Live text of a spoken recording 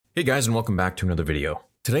Hey guys, and welcome back to another video.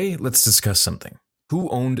 Today, let's discuss something. Who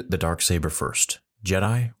owned the Darksaber first,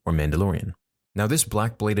 Jedi or Mandalorian? Now, this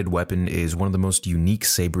black-bladed weapon is one of the most unique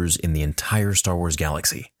sabers in the entire Star Wars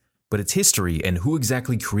galaxy, but its history and who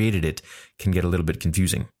exactly created it can get a little bit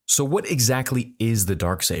confusing. So what exactly is the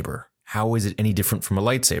Darksaber? How is it any different from a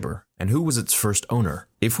lightsaber? And who was its first owner?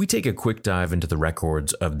 If we take a quick dive into the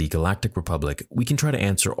records of the Galactic Republic, we can try to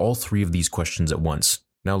answer all three of these questions at once.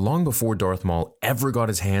 Now, long before Darth Maul ever got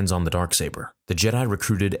his hands on the Darksaber, the Jedi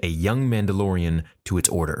recruited a young Mandalorian to its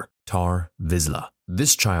order, Tar Vizsla.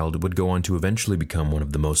 This child would go on to eventually become one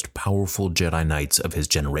of the most powerful Jedi Knights of his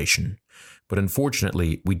generation. But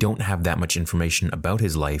unfortunately, we don't have that much information about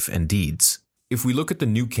his life and deeds. If we look at the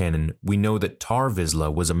new canon, we know that Tar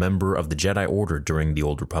Vizsla was a member of the Jedi Order during the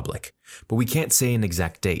Old Republic, but we can't say an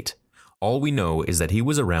exact date. All we know is that he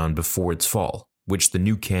was around before its fall, which the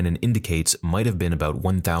new canon indicates might have been about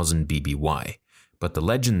 1000 BBY, but the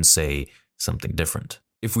legends say something different.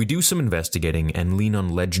 If we do some investigating and lean on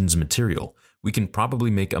legends material, we can probably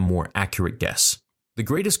make a more accurate guess. The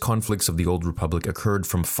greatest conflicts of the Old Republic occurred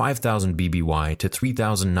from 5000 BBY to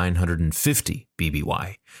 3950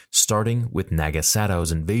 BBY, starting with Naga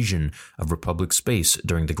Sadow's invasion of Republic space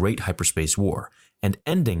during the Great Hyperspace War, and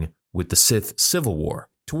ending with the Sith Civil War.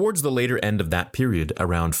 Towards the later end of that period,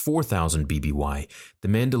 around 4000 BBY, the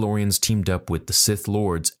Mandalorians teamed up with the Sith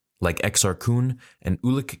Lords like Exar Kun and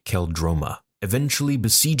Ulic Qel-Droma, eventually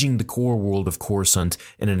besieging the core world of Coruscant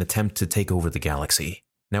in an attempt to take over the galaxy.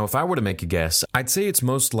 Now, if I were to make a guess, I'd say it's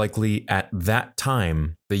most likely at that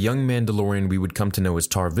time, the young Mandalorian we would come to know as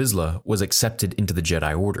Tar Vizsla was accepted into the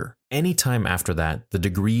Jedi Order. Any time after that, the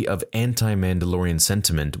degree of anti-Mandalorian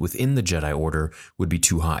sentiment within the Jedi Order would be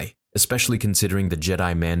too high, especially considering the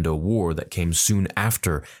Jedi-Mando War that came soon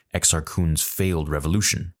after Exar Kun's failed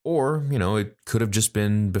revolution. Or, it could have just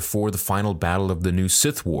been before the final battle of the new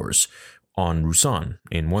Sith Wars on Ruusan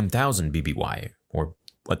in 1000 BBY, or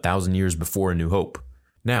 1000 years before A New Hope.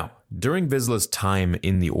 Now, during Vizsla's time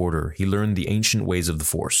in the Order, he learned the ancient ways of the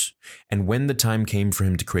Force, and when the time came for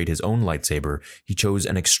him to create his own lightsaber, he chose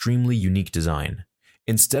an extremely unique design.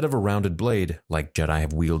 Instead of a rounded blade, like Jedi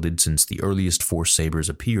have wielded since the earliest Force sabers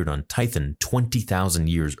appeared on Tython 20,000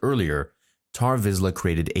 years earlier, Tar Vizsla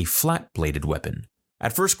created a flat-bladed weapon.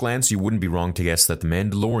 At first glance, you wouldn't be wrong to guess that the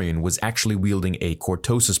Mandalorian was actually wielding a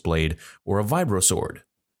cortosis blade or a vibrosword.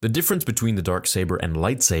 The difference between the Darksaber and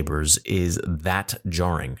lightsabers is that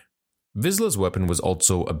jarring. Vizsla's weapon was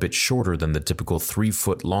also a bit shorter than the typical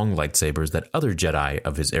 3-foot-long lightsabers that other Jedi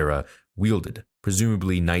of his era wielded,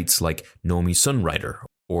 presumably knights like Nomi Sunrider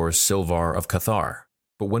or Silvar of Cathar.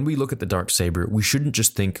 But when we look at the Darksaber, we shouldn't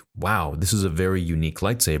just think, wow, this is a very unique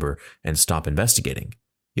lightsaber, and stop investigating.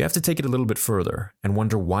 You have to take it a little bit further and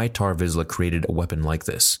wonder why Tar Vizsla created a weapon like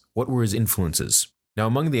this. What were his influences? Now,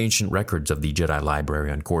 among the ancient records of the Jedi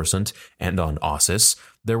Library on Coruscant and on Ossus,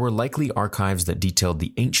 there were likely archives that detailed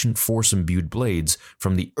the ancient Force-imbued blades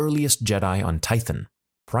from the earliest Jedi on Tython.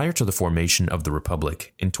 Prior to the formation of the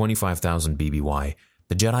Republic, in 25,000 BBY,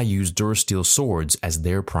 the Jedi used Durasteel swords as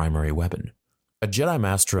their primary weapon. A Jedi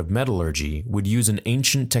Master of Metallurgy would use an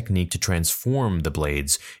ancient technique to transform the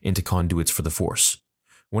blades into conduits for the Force.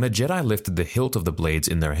 When a Jedi lifted the hilt of the blades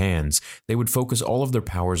in their hands, they would focus all of their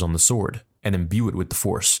powers on the sword and imbue it with the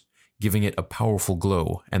Force, giving it a powerful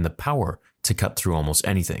glow and the power to cut through almost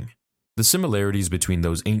anything. The similarities between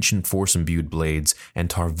those ancient Force-imbued blades and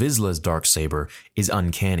Tar Vizsla's Darksaber is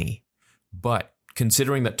uncanny. But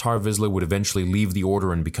considering that Tar Vizsla would eventually leave the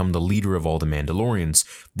Order and become the leader of all the Mandalorians,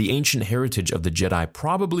 the ancient heritage of the Jedi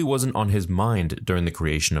probably wasn't on his mind during the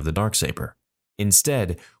creation of the Darksaber.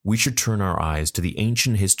 Instead, we should turn our eyes to the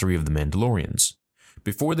ancient history of the Mandalorians.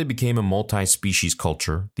 Before they became a multi-species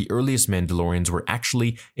culture, the earliest Mandalorians were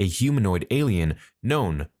actually a humanoid alien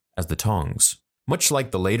known as the Tongs. Much like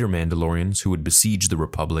the later Mandalorians who would besiege the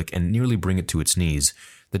Republic and nearly bring it to its knees,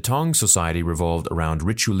 the Tong society revolved around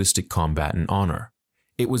ritualistic combat and honor.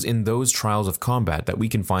 It was in those trials of combat that we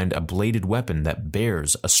can find a bladed weapon that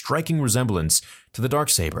bears a striking resemblance to the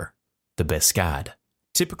Darksaber, the Beskad.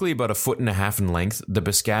 Typically about 1.5 feet in length, the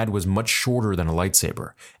Beskad was much shorter than a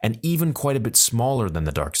lightsaber, and even quite a bit smaller than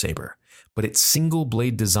the Darksaber, but its single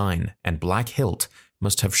blade design and black hilt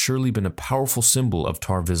must have surely been a powerful symbol of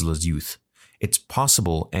Tar Vizsla's youth. It's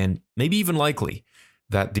possible, and maybe even likely,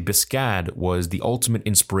 that the Beskad was the ultimate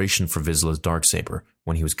inspiration for Vizsla's Darksaber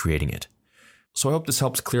when he was creating it. So I hope this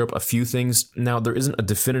helps clear up a few things. Now, there isn't a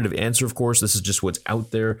definitive answer, of course. This is just what's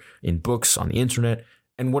out there in books, on the internet.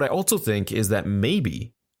 And what I also think is that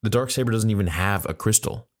maybe the Darksaber doesn't even have a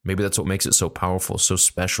crystal. Maybe that's what makes it so powerful, so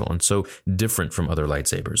special, and so different from other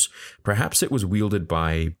lightsabers. Perhaps it was wielded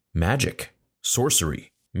by magic,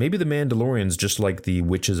 sorcery, Maybe the Mandalorians, just like the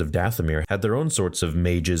witches of Dathomir, had their own sorts of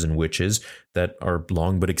mages and witches that are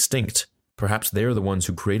long but extinct. Perhaps they're the ones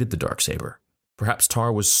who created the Darksaber. Perhaps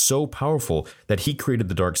Tar was so powerful that he created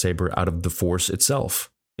the Darksaber out of the Force itself,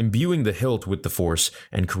 imbuing the hilt with the Force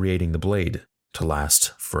and creating the blade to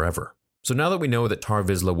last forever. So now that we know that Tar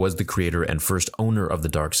Vizsla was the creator and first owner of the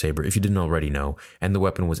Darksaber, if you didn't already know, and the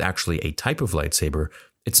weapon was actually a type of lightsaber,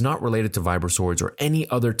 it's not related to vibra-swords or any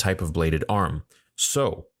other type of bladed arm.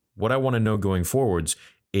 So, what I want to know going forwards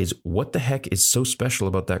is what the heck is so special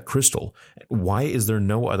about that crystal? Why is there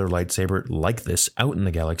no other lightsaber like this out in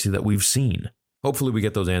the galaxy that we've seen? Hopefully we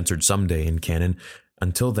get those answered someday in canon.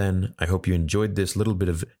 Until then, I hope you enjoyed this little bit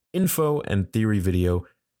of info and theory video.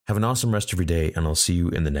 Have an awesome rest of your day, and I'll see you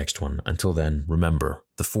in the next one. Until then, remember,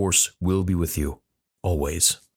 the Force will be with you, always.